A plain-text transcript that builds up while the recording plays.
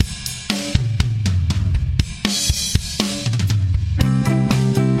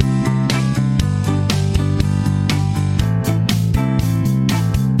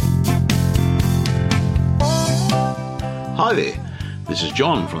This is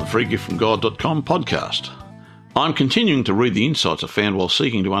John from the freegiftfromgod.com podcast. I'm continuing to read the insights I found while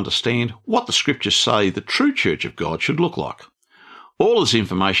seeking to understand what the scriptures say the true Church of God should look like. All this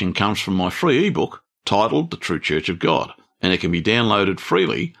information comes from my free ebook titled The True Church of God, and it can be downloaded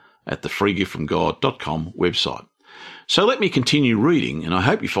freely at the freegiftfromgod.com website. So let me continue reading, and I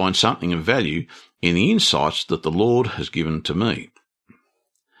hope you find something of value in the insights that the Lord has given to me.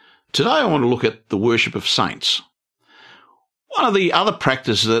 Today I want to look at the worship of saints. One of the other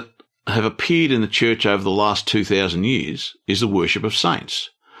practices that have appeared in the church over the last 2,000 years is the worship of saints.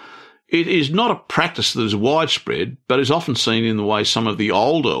 It is not a practice that is widespread, but is often seen in the way some of the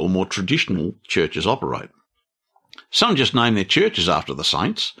older or more traditional churches operate. Some just name their churches after the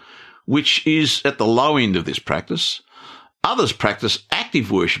saints, which is at the low end of this practice. Others practice active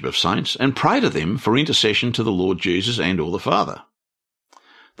worship of saints and pray to them for intercession to the Lord Jesus and or the Father.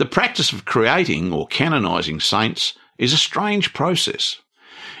 The practice of creating or canonising saints is a strange process.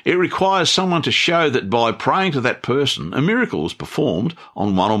 It requires someone to show that by praying to that person, a miracle is performed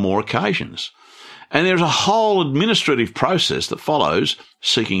on one or more occasions. And there's a whole administrative process that follows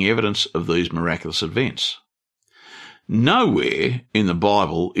seeking evidence of these miraculous events. Nowhere in the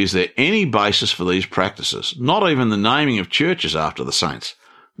Bible is there any basis for these practices, not even the naming of churches after the saints.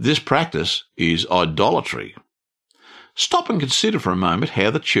 This practice is idolatry. Stop and consider for a moment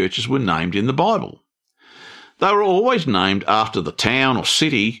how the churches were named in the Bible. They were always named after the town or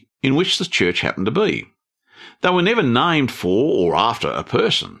city in which the church happened to be. They were never named for or after a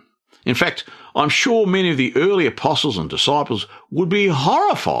person. In fact, I'm sure many of the early apostles and disciples would be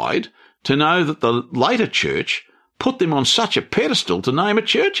horrified to know that the later church put them on such a pedestal to name a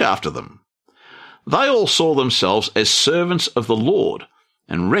church after them. They all saw themselves as servants of the Lord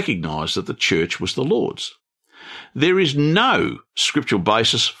and recognised that the church was the Lord's. There is no scriptural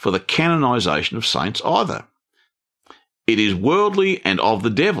basis for the canonisation of saints either. It is worldly and of the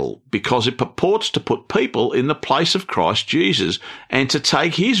devil because it purports to put people in the place of Christ Jesus and to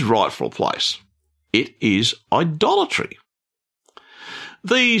take his rightful place. It is idolatry.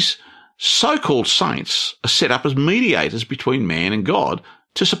 These so-called saints are set up as mediators between man and God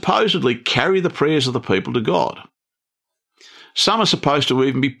to supposedly carry the prayers of the people to God. Some are supposed to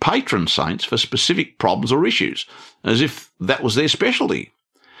even be patron saints for specific problems or issues, as if that was their specialty.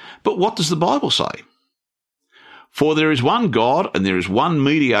 But what does the Bible say? For there is one God and there is one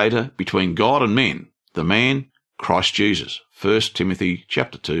mediator between God and men, the man Christ Jesus. 1 Timothy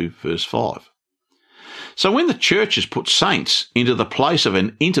chapter 2, verse 5. So when the churches put saints into the place of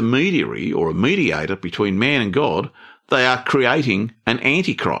an intermediary or a mediator between man and God, they are creating an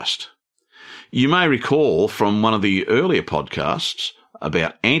antichrist. You may recall from one of the earlier podcasts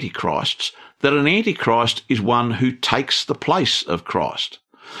about antichrists that an antichrist is one who takes the place of Christ.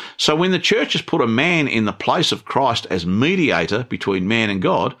 So when the churches put a man in the place of Christ as mediator between man and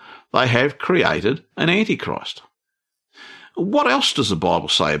God, they have created an antichrist. What else does the Bible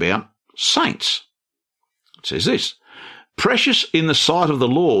say about saints? It says this: precious in the sight of the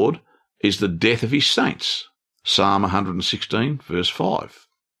Lord is the death of his saints. Psalm 116, verse 5.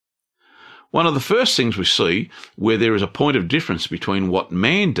 One of the first things we see where there is a point of difference between what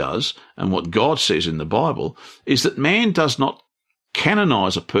man does and what God says in the Bible is that man does not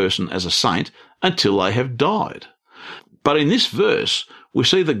canonise a person as a saint until they have died. But in this verse, we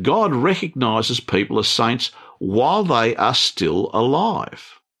see that God recognises people as saints while they are still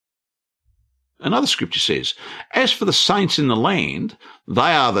alive. Another scripture says, as for the saints in the land, they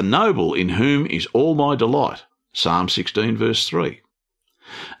are the noble in whom is all my delight. Psalm 16, verse 3.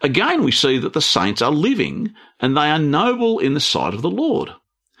 Again, we see that the saints are living and they are noble in the sight of the Lord.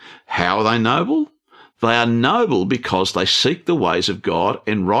 How are they noble? They are noble because they seek the ways of God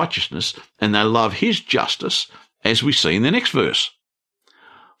and righteousness, and they love his justice, as we see in the next verse.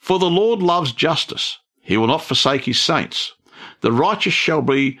 For the Lord loves justice. He will not forsake his saints. The righteous shall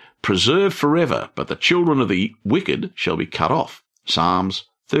be preserved forever, but the children of the wicked shall be cut off. Psalms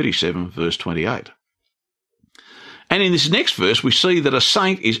 37, verse 28. And in this next verse, we see that a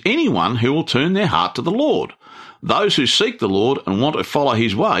saint is anyone who will turn their heart to the Lord. Those who seek the Lord and want to follow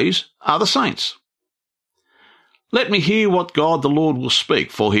his ways are the saints. Let me hear what God the Lord will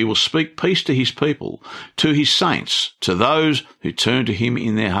speak, for he will speak peace to his people, to his saints, to those who turn to him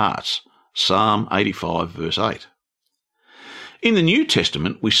in their hearts. Psalm 85, verse 8. In the New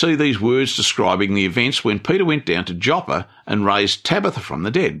Testament, we see these words describing the events when Peter went down to Joppa and raised Tabitha from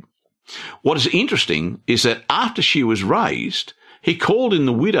the dead. What is interesting is that after she was raised, he called in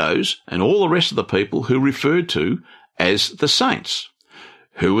the widows and all the rest of the people who referred to as the saints.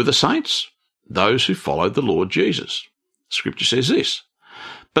 Who were the saints? Those who followed the Lord Jesus. Scripture says this: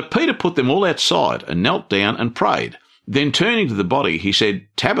 But Peter put them all outside and knelt down and prayed. Then turning to the body, he said,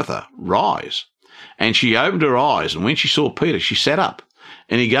 "Tabitha, rise." And she opened her eyes, and when she saw Peter, she sat up.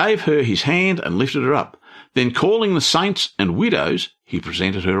 And he gave her his hand and lifted her up. Then calling the saints and widows, he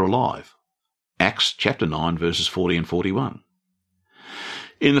presented her alive. Acts chapter 9, verses 40 and 41.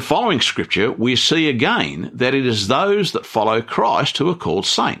 In the following scripture, we see again that it is those that follow Christ who are called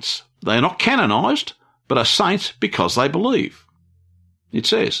saints. They are not canonised, but are saints because they believe. It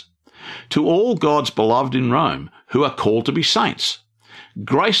says, "To all God's beloved in Rome, who are called to be saints,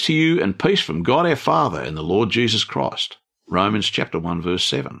 grace to you and peace from God our Father and the Lord Jesus Christ." Romans chapter 1, verse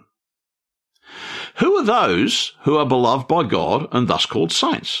 7. Who are those who are beloved by God and thus called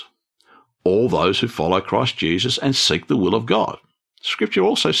saints? All those who follow Christ Jesus and seek the will of God. Scripture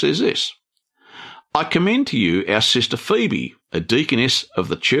also says this, "I commend to you our sister Phoebe, a deaconess of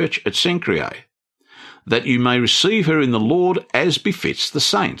the church at Cenchreae, that you may receive her in the Lord as befits the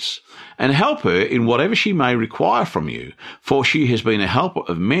saints, and help her in whatever she may require from you, for she has been a helper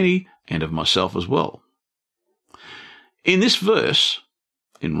of many and of myself as well." In this verse,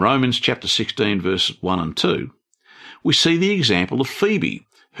 in Romans chapter 16, verse 1 and 2, we see the example of Phoebe,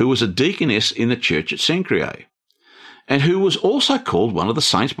 who was a deaconess in the church at Cenchreae, and who was also called one of the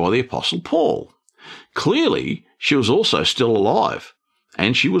saints by the Apostle Paul. Clearly, she was also still alive,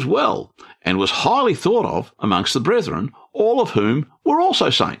 and she was well, and was highly thought of amongst the brethren, all of whom were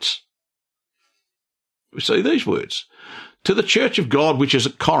also saints. We see these words, "To the church of God which is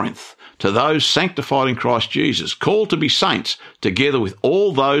at Corinth, to those sanctified in Christ Jesus, called to be saints, together with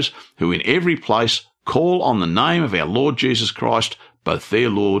all those who in every place call on the name of our Lord Jesus Christ, both their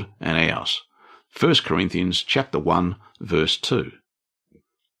Lord and ours." 1 Corinthians chapter 1, verse 2.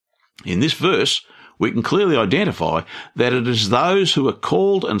 In this verse, we can clearly identify that it is those who are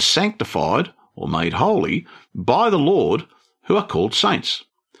called and sanctified, or made holy, by the Lord who are called saints.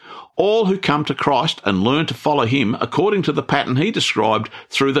 All who come to Christ and learn to follow him according to the pattern he described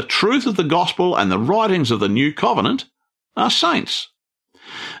through the truth of the gospel and the writings of the new covenant are saints.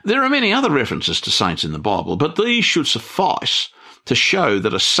 There are many other references to saints in the Bible, but these should suffice to show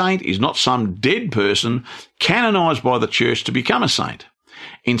that a saint is not some dead person canonised by the church to become a saint.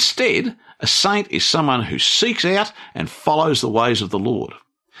 Instead, a saint is someone who seeks out and follows the ways of the Lord.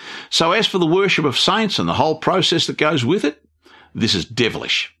 So as for the worship of saints and the whole process that goes with it, this is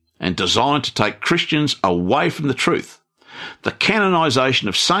devilish and designed to take Christians away from the truth. The canonisation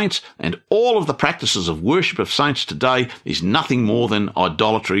of saints and all of the practices of worship of saints today is nothing more than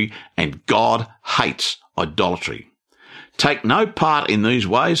idolatry, and God hates idolatry. Take no part in these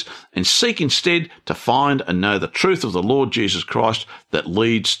ways and seek instead to find and know the truth of the Lord Jesus Christ that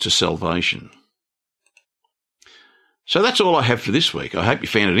leads to salvation. So that's all I have for this week. I hope you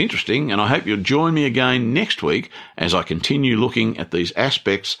found it interesting, and I hope you'll join me again next week as I continue looking at these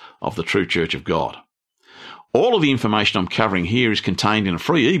aspects of the true Church of God. All of the information I'm covering here is contained in a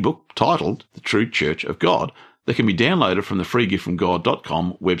free ebook titled The True Church of God that can be downloaded from the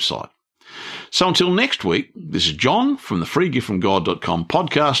freegiftfromgod.com website. So until next week, this is John from the freegiftfromgod.com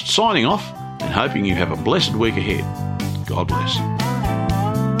podcast signing off and hoping you have a blessed week ahead. God bless.